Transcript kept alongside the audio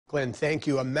Glenn, thank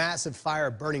you. A massive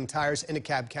fire burning tires in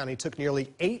DeKalb County took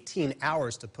nearly 18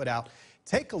 hours to put out.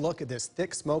 Take a look at this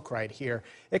thick smoke right here.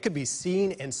 It could be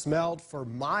seen and smelled for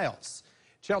miles.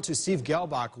 Channel 2's Steve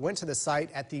Gelbach went to the site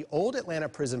at the old Atlanta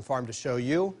prison farm to show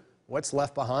you what's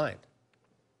left behind.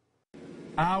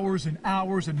 Hours and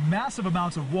hours and massive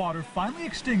amounts of water finally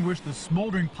extinguished the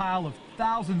smoldering pile of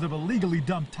thousands of illegally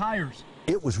dumped tires.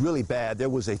 It was really bad. There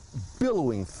was a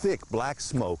billowing, thick black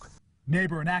smoke.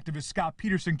 Neighbor and activist Scott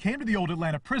Peterson came to the old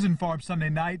Atlanta prison farm Sunday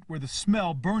night where the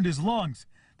smell burned his lungs.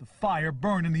 The fire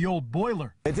burned in the old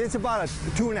boiler. It's about a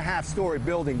 2.5-story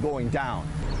building going down.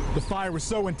 The fire was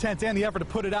so intense and the effort to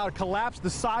put it out collapsed. The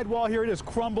sidewall here, it has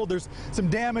crumbled. There's some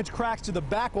damage, cracks to the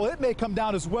back. Well, it may come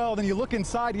down as well. Then you look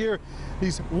inside here,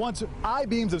 these once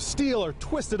I-beams of steel are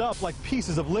twisted up like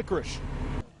pieces of licorice.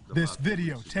 This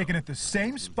video, taken at the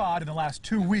same spot in the last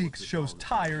 2 weeks, shows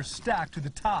tires stacked to the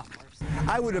top.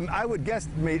 I would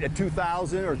guesstimate at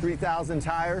 2,000 or 3,000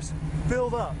 tires.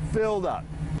 Filled up. Filled up.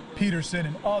 Peterson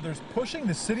and others pushing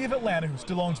the city of Atlanta, who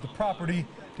still owns the property,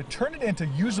 to turn it into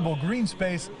usable green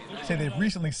space, say they've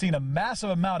recently seen a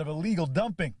massive amount of illegal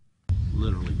dumping.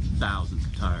 Literally thousands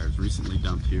of tires recently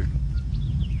dumped here.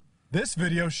 This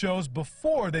video shows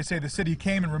before they say the city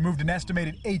came and removed an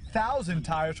estimated 8,000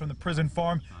 tires from the prison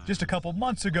farm just a couple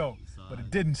months ago, but it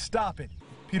didn't stop it.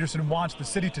 Peterson wants the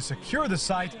city to secure the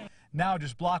site, now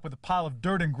just blocked with a pile of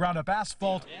dirt and ground up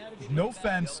asphalt, with no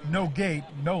fence, no gate,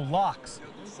 no locks.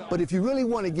 But if you really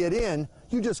want to get in,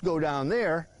 you just go down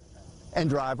there and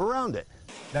drive around it.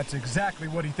 That's exactly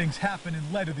what he thinks happened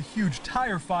and led to the huge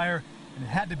tire fire, and it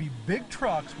had to be big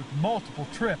trucks with multiple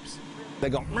trips. They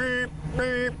go meep,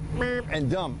 meep, meep, and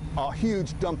dump a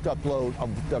huge dumped up load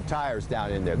of tires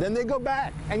down in there. Then they go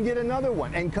back and get another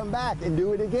one and come back and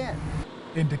do it again.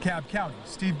 In DeKalb County,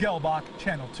 Steve Gelbach,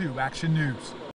 Channel 2 Action News.